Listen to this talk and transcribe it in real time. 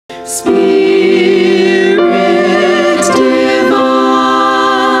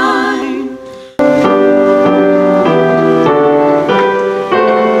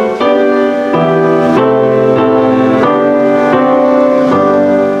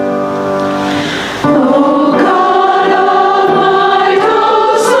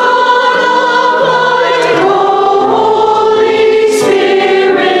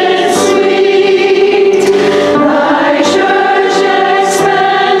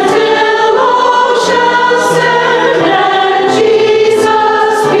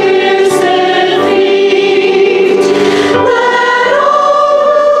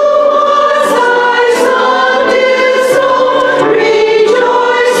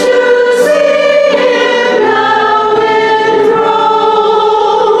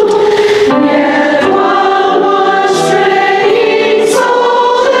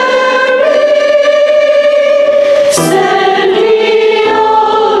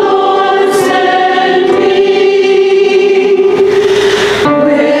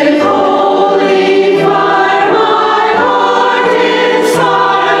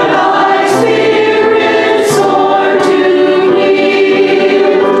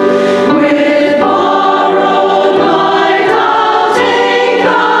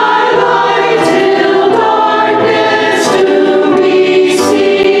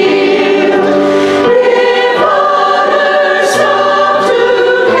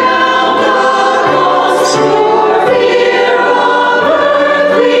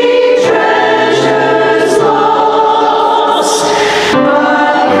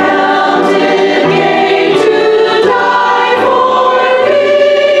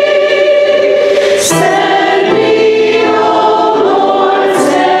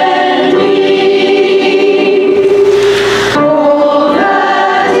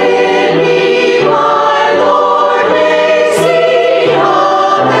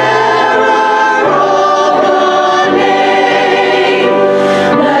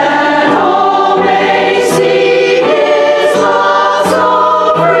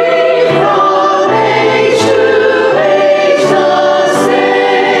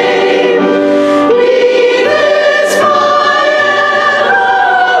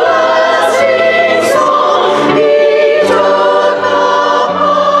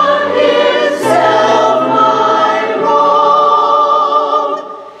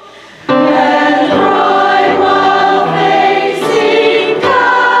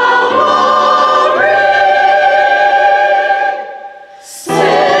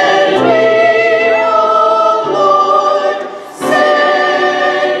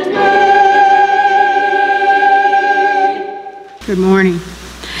Good morning.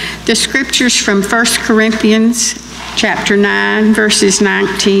 The scriptures from 1 Corinthians chapter 9, verses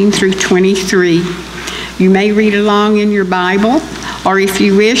 19 through 23. You may read along in your Bible, or if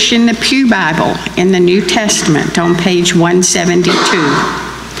you wish, in the Pew Bible in the New Testament on page 172.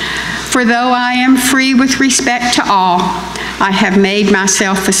 For though I am free with respect to all, I have made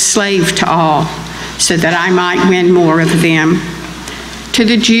myself a slave to all, so that I might win more of them. To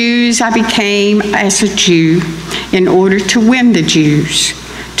the Jews I became as a Jew, in order to win the Jews.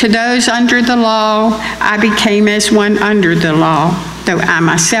 To those under the law, I became as one under the law, though I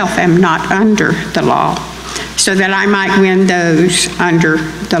myself am not under the law, so that I might win those under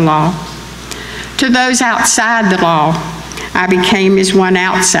the law. To those outside the law, I became as one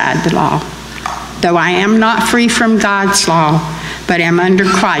outside the law, though I am not free from God's law, but am under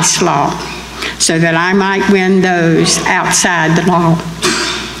Christ's law, so that I might win those outside the law.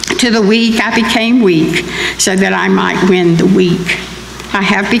 To the weak I became weak, so that I might win the weak. I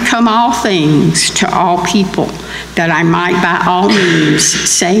have become all things to all people, that I might by all means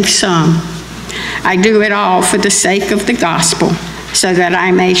save some. I do it all for the sake of the gospel, so that I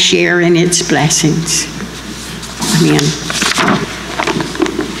may share in its blessings. Amen.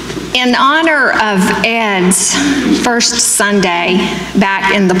 In honor of Ed's first Sunday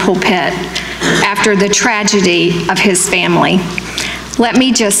back in the pulpit after the tragedy of his family, let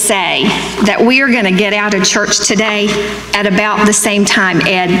me just say that we are going to get out of church today at about the same time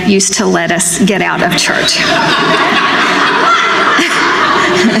Ed used to let us get out of church.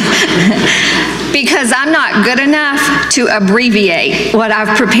 Because I'm not good enough to abbreviate what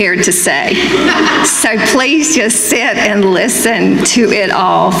I've prepared to say. So please just sit and listen to it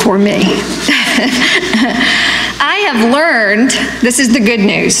all for me. I have learned, this is the good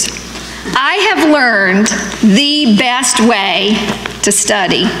news, I have learned the best way to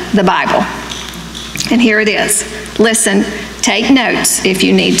study the Bible. And here it is. Listen, take notes if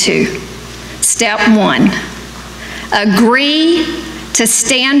you need to. Step 1, agree to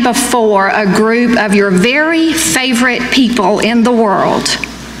stand before a group of your very favorite people in the world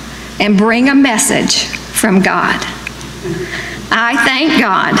and bring a message from God. I thank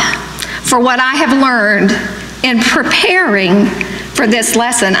God for what I have learned in preparing for this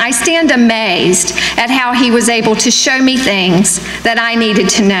lesson. I stand amazed at how he was able to show me things that I needed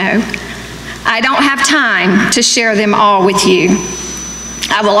to know. I don't have time to share them all with you.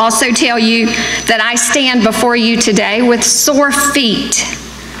 I will also tell you that I stand before you today with sore feet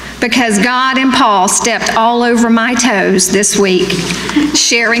because God and Paul stepped all over my toes this week,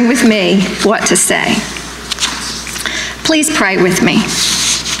 sharing with me what to say. Please pray with me.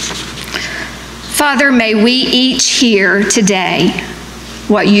 Father, may we each hear today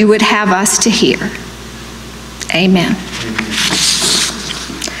what you would have us to hear. Amen.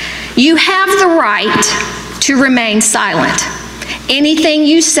 You have the right to remain silent. Anything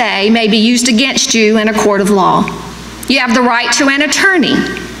you say may be used against you in a court of law. You have the right to an attorney.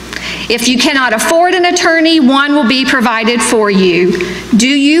 If you cannot afford an attorney, one will be provided for you. Do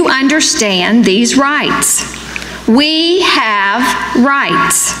you understand these rights? We have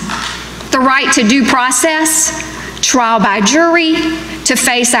rights. The right to due process, trial by jury, to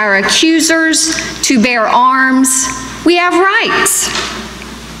face our accusers, to bear arms. We have rights.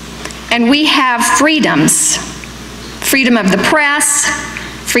 And we have freedoms. Freedom of the press,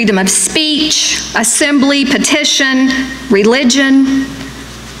 freedom of speech, assembly, petition, religion.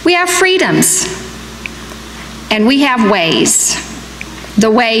 We have freedoms. And we have ways.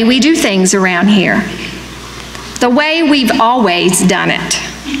 The way we do things around here. The way we've always done it.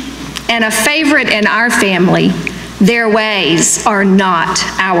 And a favorite in our family, their ways are not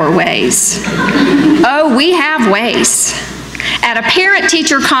our ways. Oh, we have ways. At a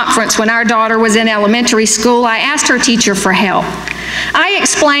parent-teacher conference when our daughter was in elementary school, I asked her teacher for help. I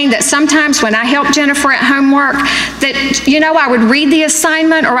explained that sometimes when I helped Jennifer at homework, that, I would read the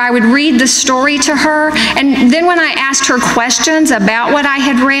assignment or I would read the story to her, and then when I asked her questions about what I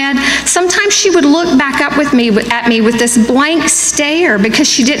had read, sometimes she would look back up at me with this blank stare because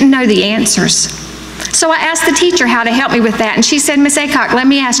she didn't know the answers. So I asked the teacher how to help me with that, and she said, Miss Aycock, let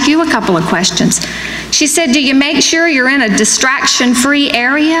me ask you a couple of questions. She said, do you make sure you're in a distraction-free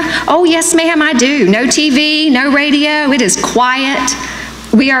area? Oh, yes, ma'am, I do. No TV, no radio, it is quiet.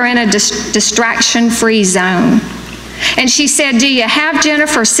 We are in a distraction-free zone. And she said, do you have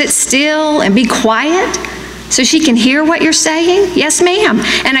Jennifer sit still and be quiet so she can hear what you're saying? Yes, ma'am.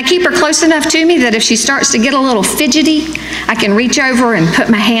 And I keep her close enough to me that if she starts to get a little fidgety, I can reach over and put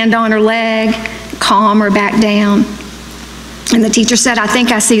my hand on her leg, calm her back down. And the teacher said, I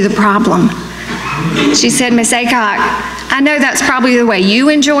think I see the problem. She said, Miss Aycock, I know that's probably the way you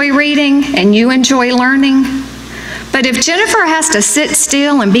enjoy reading and you enjoy learning, but if Jennifer has to sit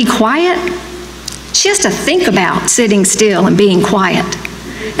still and be quiet, she has to think about sitting still and being quiet.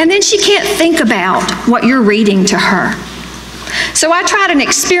 And then she can't think about what you're reading to her. So I tried an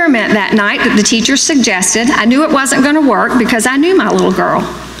experiment that night that the teacher suggested. I knew it wasn't going to work because I knew my little girl.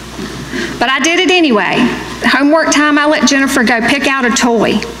 But I did it anyway. Homework time, I let Jennifer go pick out a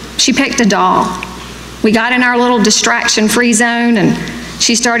toy. She picked a doll. We got in our little distraction-free zone, and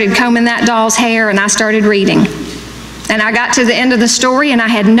she started combing that doll's hair, and I started reading. And I got to the end of the story, and I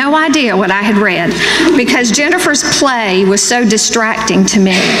had no idea what I had read because Jennifer's play was so distracting to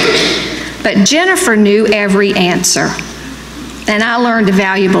me. But Jennifer knew every answer, and I learned a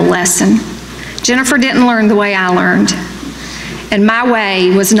valuable lesson. Jennifer didn't learn the way I learned, and my way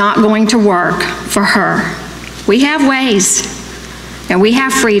was not going to work for her. We have ways, and we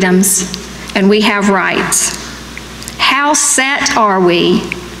have freedoms, and we have rights. How set are we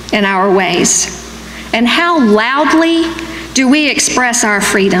in our ways? And how loudly do we express our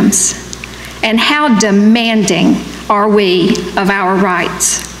freedoms? And how demanding are we of our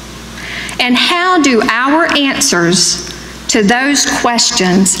rights? And how do our answers to those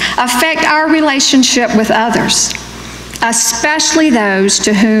questions affect our relationship with others, especially those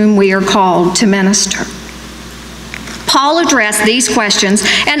to whom we are called to minister? Paul addressed these questions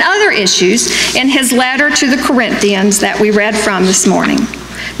and other issues in his letter to the Corinthians that we read from this morning.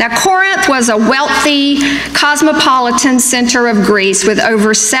 Now, Corinth was a wealthy, cosmopolitan center of Greece with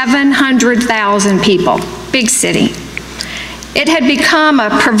over 700,000 people, big city. It had become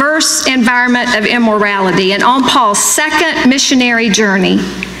a perverse environment of immorality, and on Paul's second missionary journey,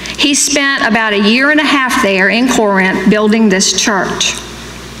 he spent about a year and a half there in Corinth building this church.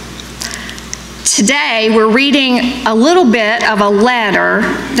 Today, we're reading a little bit of a letter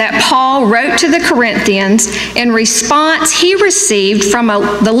that Paul wrote to the Corinthians in response he received from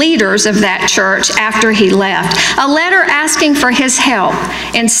the leaders of that church after he left. A letter asking for his help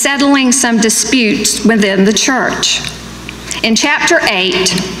in settling some disputes within the church. In chapter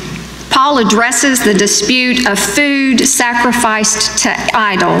 8, Paul addresses the dispute of food sacrificed to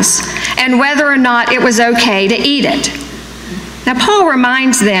idols and whether or not it was okay to eat it. Now, Paul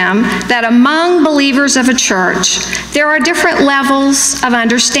reminds them that among believers of a church, there are different levels of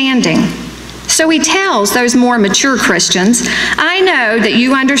understanding. So he tells those more mature Christians, I know that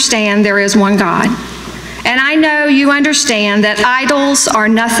you understand there is one God. And I know you understand that idols are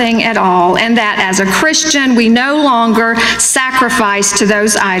nothing at all, and that as a Christian, we no longer sacrifice to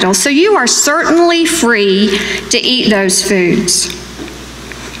those idols. So you are certainly free to eat those foods.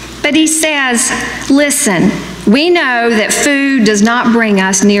 But he says, listen, we know that food does not bring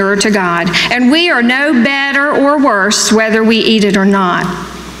us nearer to God, and we are no better or worse whether we eat it or not.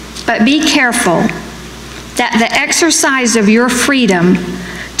 But be careful that the exercise of your freedom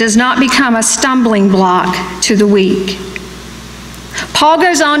does not become a stumbling block to the weak. Paul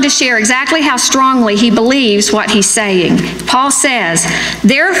goes on to share exactly how strongly he believes what he's saying. Paul says,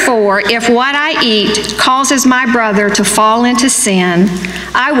 therefore, if what I eat causes my brother to fall into sin,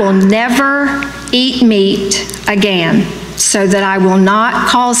 I will never eat meat again, so that I will not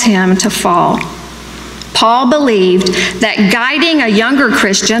cause him to fall. Paul believed that guiding a younger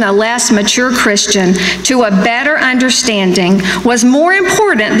Christian, a less mature Christian, to a better understanding was more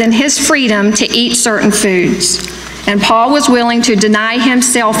important than his freedom to eat certain foods. And Paul was willing to deny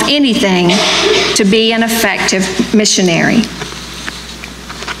himself anything to be an effective missionary.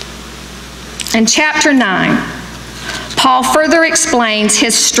 In chapter 9, Paul further explains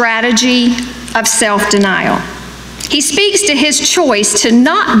his strategy of self-denial. He speaks to his choice to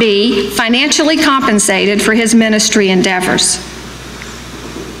not be financially compensated for his ministry endeavors.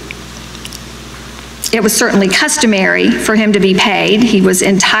 It was certainly customary for him to be paid. He was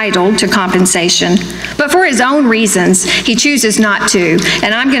entitled to compensation. But for his own reasons, he chooses not to.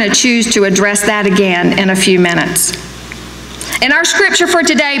 And I'm going to choose to address that again in a few minutes. In our scripture for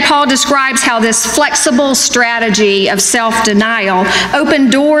today, Paul describes how this flexible strategy of self-denial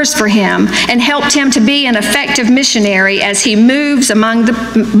opened doors for him and helped him to be an effective missionary as he moves among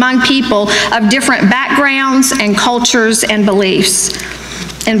people of different backgrounds and cultures and beliefs.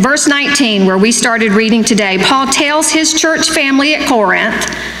 In verse 19, where we started reading today, Paul tells his church family at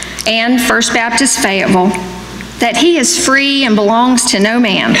Corinth and First Baptist Fayetteville that he is free and belongs to no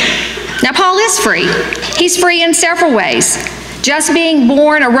man. Now, Paul is free. He's free in several ways. Just being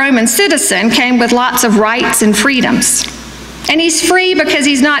born a Roman citizen came with lots of rights and freedoms. And he's free because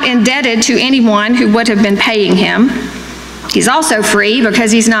he's not indebted to anyone who would have been paying him. He's also free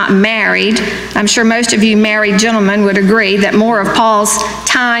because he's not married. I'm sure most of you married gentlemen would agree that more of Paul's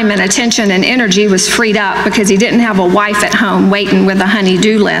time and attention and energy was freed up because he didn't have a wife at home waiting with a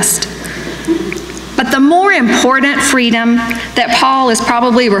honey-do list. But the more important freedom that Paul is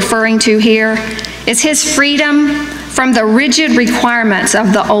probably referring to here is his freedom from the rigid requirements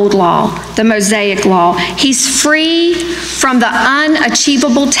of the old law, the Mosaic law. He's free from the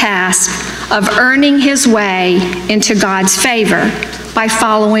unachievable task of earning his way into God's favor by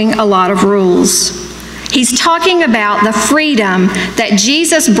following a lot of rules. He's talking about the freedom that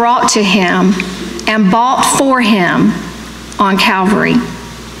Jesus brought to him and bought for him on Calvary.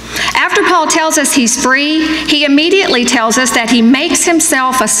 After Paul tells us he's free, he immediately tells us that he makes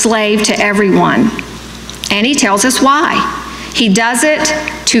himself a slave to everyone. And he tells us why. He does it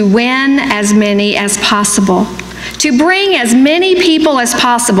to win as many as possible, to bring as many people as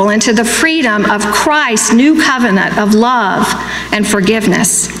possible into the freedom of Christ's new covenant of love and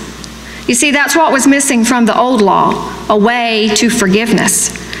forgiveness. You see, that's what was missing from the old law, a way to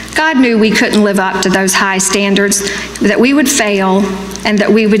forgiveness. God knew we couldn't live up to those high standards, that we would fail, and that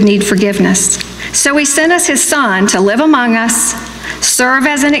we would need forgiveness. So he sent us his Son to live among us, serve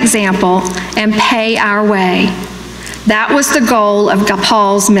as an example, and pay our way. That was the goal of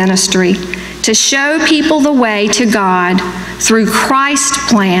Paul's ministry, to show people the way to God through Christ's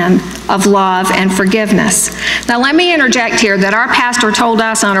plan of love and forgiveness. Now let me interject here that our pastor told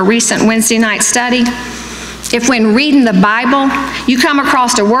us on a recent Wednesday night study, if when reading the Bible, you come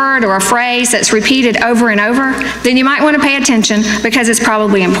across a word or a phrase that's repeated over and over, then you might want to pay attention because it's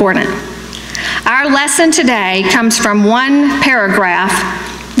probably important. Our lesson today comes from one paragraph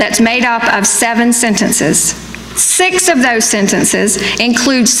that's made up of 7 sentences. 6 of those sentences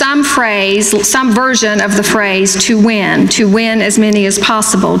include some phrase, some version of the phrase to win as many as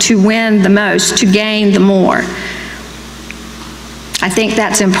possible, to win the most, to gain the more. I think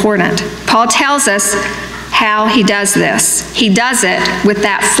that's important. Paul tells us how he does this. He does it with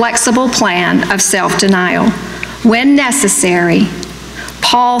that flexible plan of self-denial. When necessary,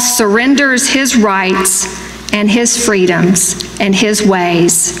 Paul surrenders his rights and his freedoms and his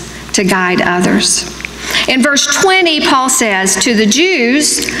ways to guide others. In verse 20, Paul says, "To the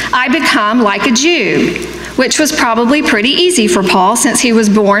Jews, I become like a Jew," which was probably pretty easy for Paul since he was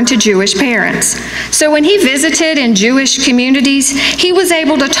born to Jewish parents. So when he visited in Jewish communities, he was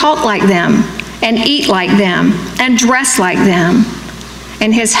able to talk like them and eat like them and dress like them.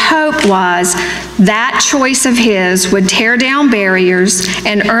 And his hope was that choice of his would tear down barriers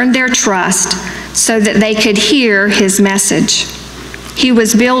and earn their trust so that they could hear his message. He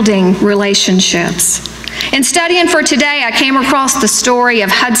was building relationships. In studying for today, I came across the story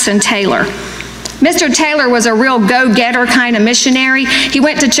of Hudson Taylor. Mr. Taylor was a real go-getter kind of missionary. He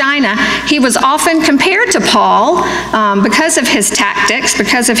went to China. He was often compared to Paul because of his tactics,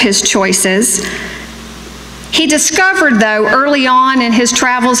 because of his choices. He discovered, though, early on in his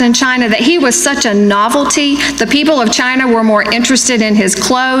travels in China that he was such a novelty. The people of China were more interested in his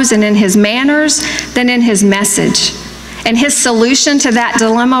clothes and in his manners than in his message. And his solution to that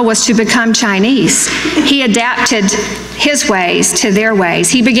dilemma was to become Chinese. He adapted his ways to their ways.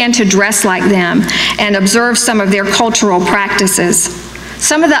 He began to dress like them and observe some of their cultural practices.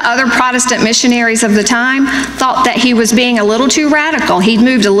 Some of the other Protestant missionaries of the time thought that he was being a little too radical. He'd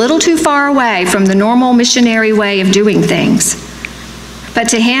moved a little too far away from the normal missionary way of doing things. But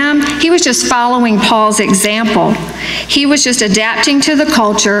to him, he was just following Paul's example. He was just adapting to the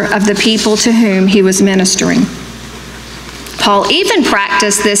culture of the people to whom he was ministering. Paul even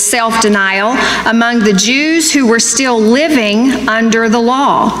practiced this self-denial among the Jews who were still living under the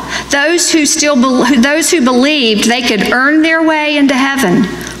law, those who believed they could earn their way into heaven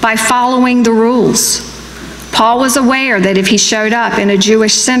by following the rules. Paul was aware that if he showed up in a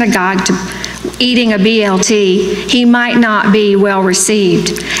Jewish synagogue eating a BLT, he might not be well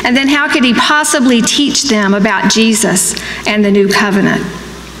received. And then how could he possibly teach them about Jesus and the new covenant?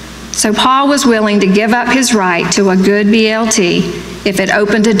 So Paul was willing to give up his right to a good BLT if it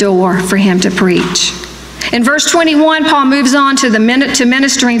opened a door for him to preach. In verse 21, Paul moves on to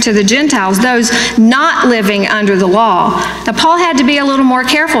ministering to the Gentiles, those not living under the law. Now, Paul had to be a little more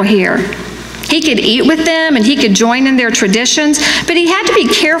careful here. He could eat with them and he could join in their traditions, but he had to be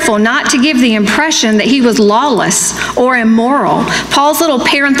careful not to give the impression that he was lawless or immoral. Paul's little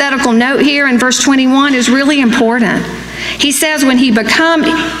parenthetical note here in verse 21 is really important. He says when he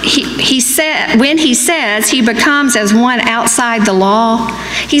says he becomes as one outside the law,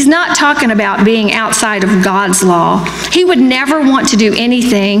 he's not talking about being outside of God's law. He would never want to do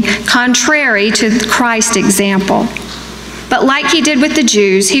anything contrary to Christ's example. But like he did with the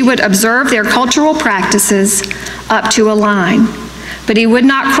Jews, he would observe their cultural practices up to a line. But he would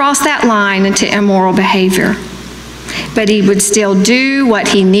not cross that line into immoral behavior. But he would still do what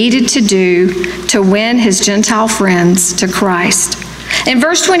he needed to do to win his Gentile friends to Christ. In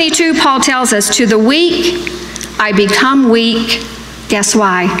verse 22, Paul tells us, "To the weak, I become weak." Guess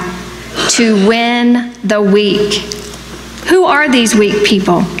why? To win the weak. Who are these weak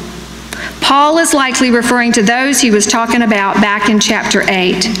people? Paul is likely referring to those he was talking about back in chapter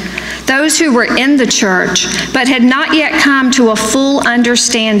 8. Those who were in the church, but had not yet come to a full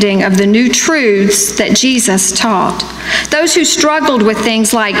understanding of the new truths that Jesus taught. Those who struggled with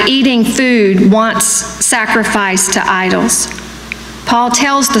things like eating food once sacrificed to idols. Paul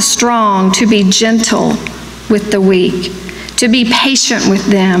tells the strong to be gentle with the weak, to be patient with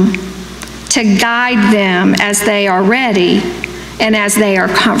them, to guide them as they are ready and as they are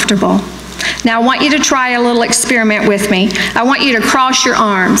comfortable. Now I want you to try a little experiment with me. I want you to cross your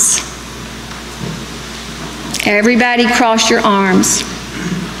arms. Everybody cross your arms.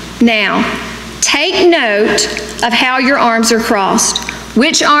 Now, take note of how your arms are crossed.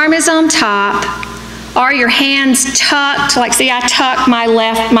 Which arm is on top? Are your hands tucked? Like, see, I tuck my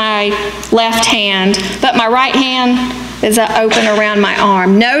left hand, but my right hand is open around my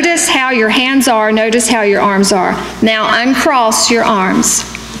arm. Notice how your hands are. Notice how your arms are. Now, uncross your arms.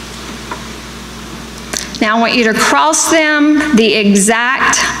 Now, I want you to cross them the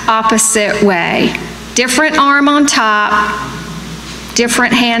exact opposite way. Different arm on top,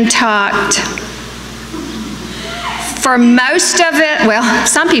 different hand tucked. For most of it, well,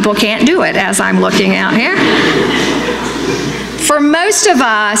 some people can't do it as I'm looking out here. For most of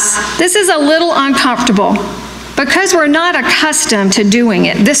us, this is a little uncomfortable because we're not accustomed to doing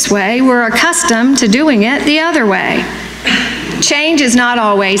it this way. We're accustomed to doing it the other way. Change is not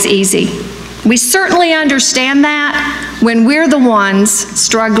always easy. We certainly understand that when we're the ones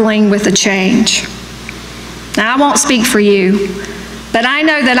struggling with a change. Now, I won't speak for you, but I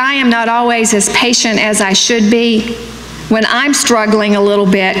know that I am not always as patient as I should be when I'm struggling a little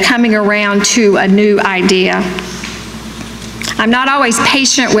bit coming around to a new idea. I'm not always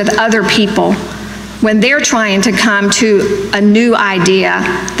patient with other people when they're trying to come to a new idea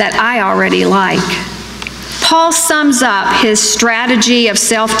that I already like. Paul sums up his strategy of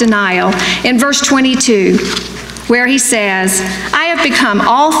self-denial in verse 22, where he says, I have become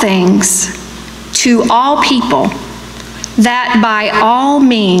all things to all people, that by all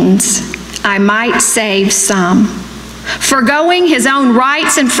means I might save some. Forgoing his own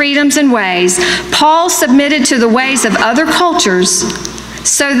rights and freedoms and ways, Paul submitted to the ways of other cultures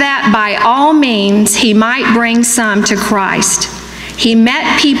so that by all means he might bring some to Christ. He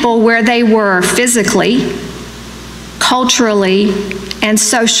met people where they were physically, culturally, and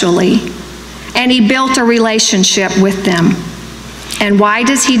socially, and he built a relationship with them. And why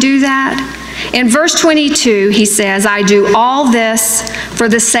does he do that? In verse 22, he says, I do all this for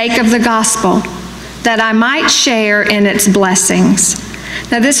the sake of the gospel, that I might share in its blessings.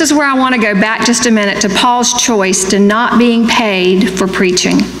 Now, this is where I want to go back just a minute to Paul's choice to not being paid for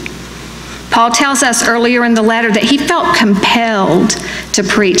preaching. Paul tells us earlier in the letter that he felt compelled to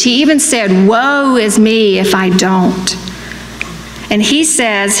preach. He even said, woe is me if I don't. And he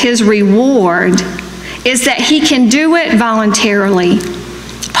says his reward is that he can do it voluntarily.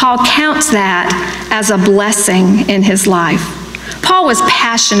 Paul counts that as a blessing in his life. Paul was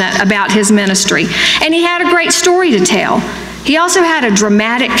passionate about his ministry, and he had a great story to tell. He also had a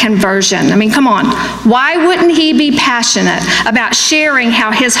dramatic conversion. I mean, come on. Why wouldn't he be passionate about sharing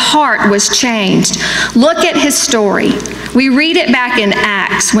how his heart was changed? Look at his story. We read it back in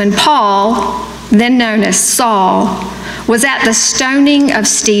Acts when Paul, then known as Saul, was at the stoning of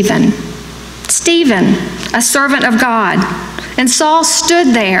Stephen. Stephen, a servant of God. And Saul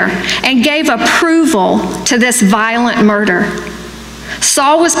stood there and gave approval to this violent murder.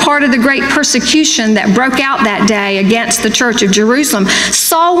 Saul was part of the great persecution that broke out that day against the church of Jerusalem.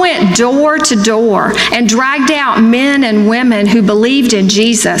 Saul went door to door and dragged out men and women who believed in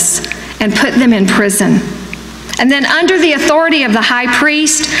Jesus and put them in prison. And then under the authority of the high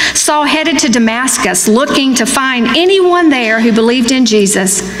priest, Saul headed to Damascus looking to find anyone there who believed in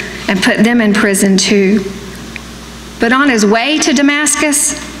Jesus and put them in prison too. But on his way to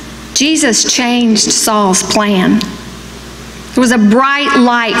Damascus, Jesus changed Saul's plan. There was a bright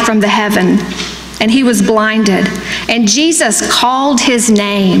light from the heaven, and he was blinded. And Jesus called his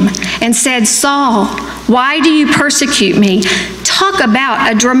name and said, Saul, why do you persecute me? Talk about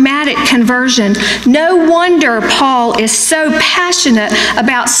a dramatic conversion. No wonder Paul is so passionate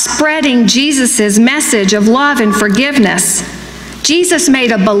about spreading Jesus' message of love and forgiveness. Jesus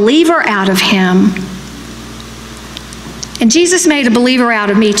made a believer out of him. And Jesus made a believer out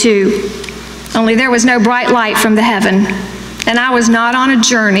of me too. Only there was no bright light from the heaven. And I was not on a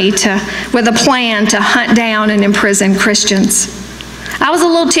journey with a plan to hunt down and imprison Christians. I was a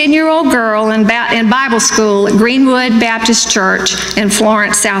little 10-year-old girl in Bible school at Greenwood Baptist Church in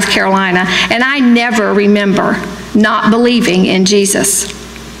Florence, South Carolina, and I never remember not believing in Jesus.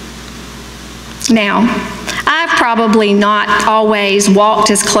 Now, I've probably not always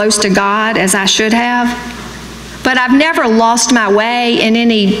walked as close to God as I should have, but I've never lost my way in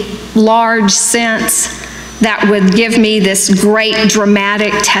any large sense that would give me this great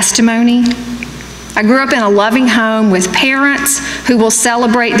dramatic testimony. I grew up in a loving home with parents who will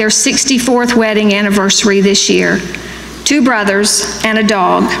celebrate their 64th wedding anniversary this year. 2 brothers and a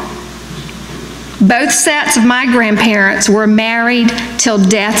dog. Both sets of my grandparents were married till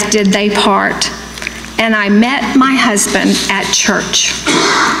death did they part. And I met my husband at church.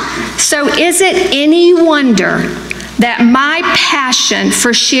 So is it any wonder that my passion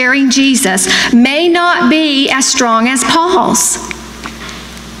for sharing Jesus may not be as strong as Paul's?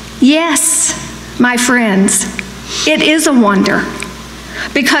 Yes, my friends, it is a wonder,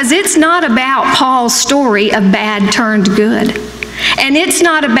 because it's not about Paul's story of bad turned good, and it's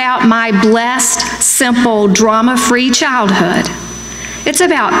not about my blessed, simple, drama-free childhood. It's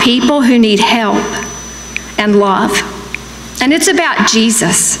about people who need help and love, and it's about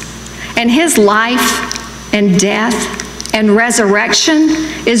Jesus and his life and death and resurrection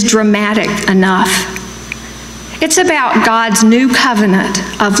is dramatic enough. It's about God's new covenant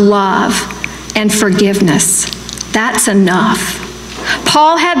of love and forgiveness. That's enough.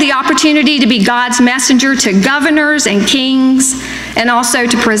 Paul had the opportunity to be God's messenger to governors and kings and also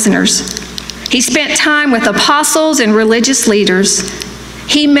to prisoners. He spent time with apostles and religious leaders.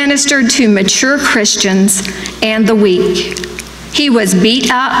 He ministered to mature Christians and the weak. He was beat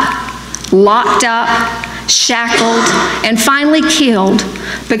up, locked up, shackled, and finally killed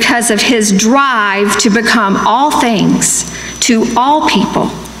because of his drive to become all things to all people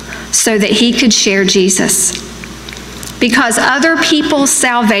so that he could share Jesus. Because other people's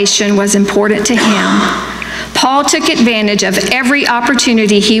salvation was important to him, Paul took advantage of every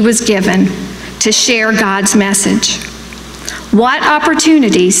opportunity he was given to share God's message. What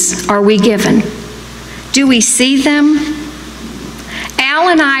opportunities are we given? Do we see them? Al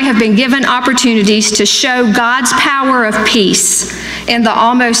and I have been given opportunities to show God's power of peace in the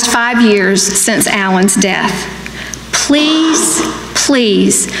almost 5 years since Alan's death. Please,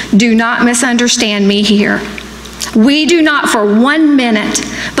 please do not misunderstand me here. We do not for 1 minute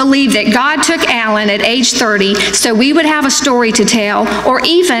believe that God took Alan at age 30 so we would have a story to tell, or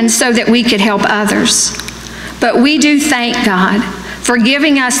even so that we could help others. But we do thank God for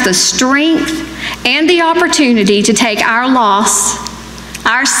giving us the strength and the opportunity to take our loss,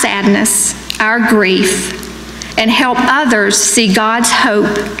 our sadness, our grief, and help others see God's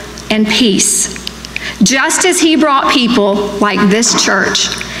hope and peace. Just as He brought people like this church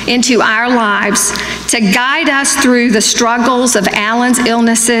into our lives to guide us through the struggles of Alan's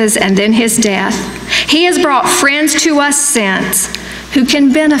illnesses and then his death, He has brought friends to us since who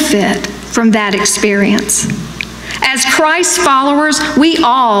can benefit from that experience. As Christ followers, we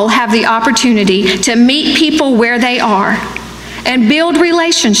all have the opportunity to meet people where they are and build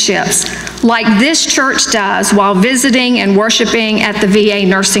relationships like this church does while visiting and worshiping at the VA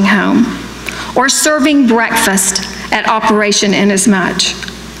nursing home, or serving breakfast at Operation Inasmuch,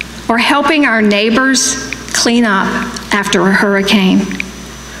 or helping our neighbors clean up after a hurricane.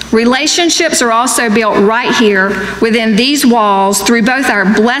 Relationships are also built right here within these walls through both our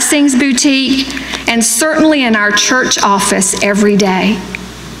Blessings Boutique and certainly in our church office every day.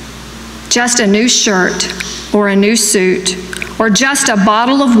 Just a new shirt or a new suit, or just a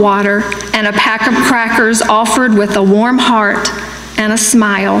bottle of water and a pack of crackers offered with a warm heart and a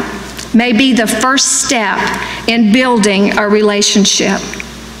smile may be the first step in building a relationship.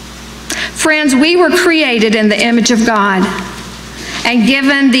 Friends, we were created in the image of God and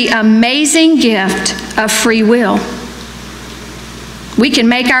given the amazing gift of free will. We can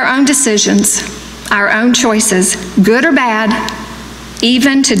make our own decisions, our own choices, good or bad,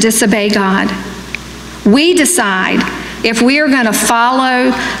 even to disobey God. We decide if we are going to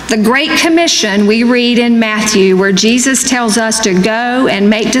follow the Great Commission we read in Matthew, where Jesus tells us to go and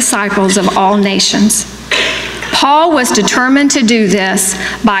make disciples of all nations. Paul was determined to do this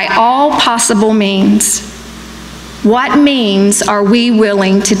by all possible means. What means are we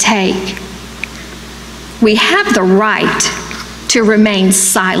willing to take? We have the right to remain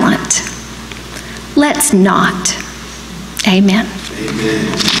silent. Let's not. Amen.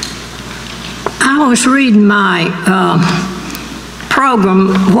 Amen. I was reading my program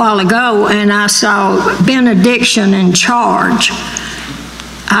a while ago, and I saw benediction and charge.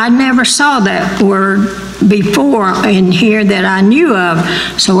 I never saw that word before in here that I knew of,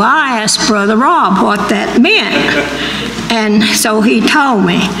 so I asked Brother Rob what that meant, and so he told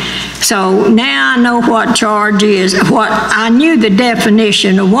me. So now I know what charge is. I knew the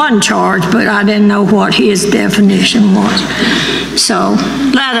definition of one charge, but I didn't know what his definition was. So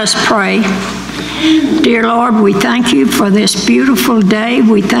let us pray. Dear Lord, we thank you for this beautiful day.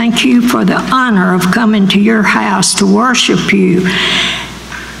 We thank you for the honor of coming to your house to worship you.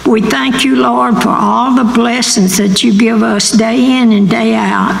 We thank you, Lord, for all the blessings that you give us day in and day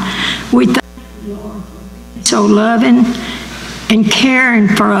out. We thank you, Lord, for being so loving and caring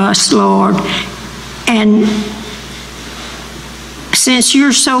for us, Lord. And since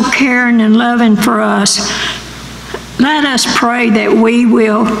you're so caring and loving for us, let us pray that we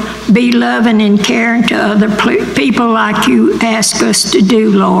will be loving and caring to other people like you ask us to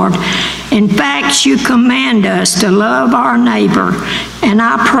do, Lord. In fact, you command us to love our neighbor. And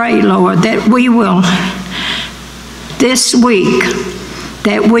I pray, Lord, that we will, this week,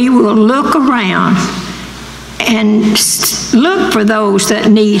 that we will look around and look for those that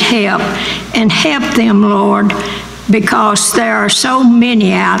need help and help them, Lord, because there are so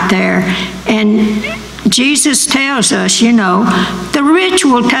many out there. And Jesus tells us, you know, the rich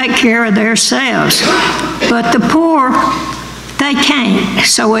will take care of themselves, but the poor, they can't.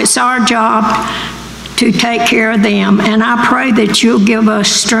 So it's our job to take care of them. And I pray that you'll give us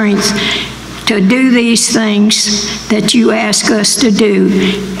strength to do these things that you ask us to do.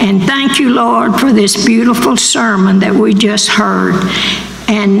 And thank you, Lord, for this beautiful sermon that we just heard.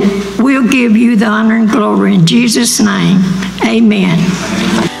 And we'll give you the honor and glory in Jesus' name. Amen.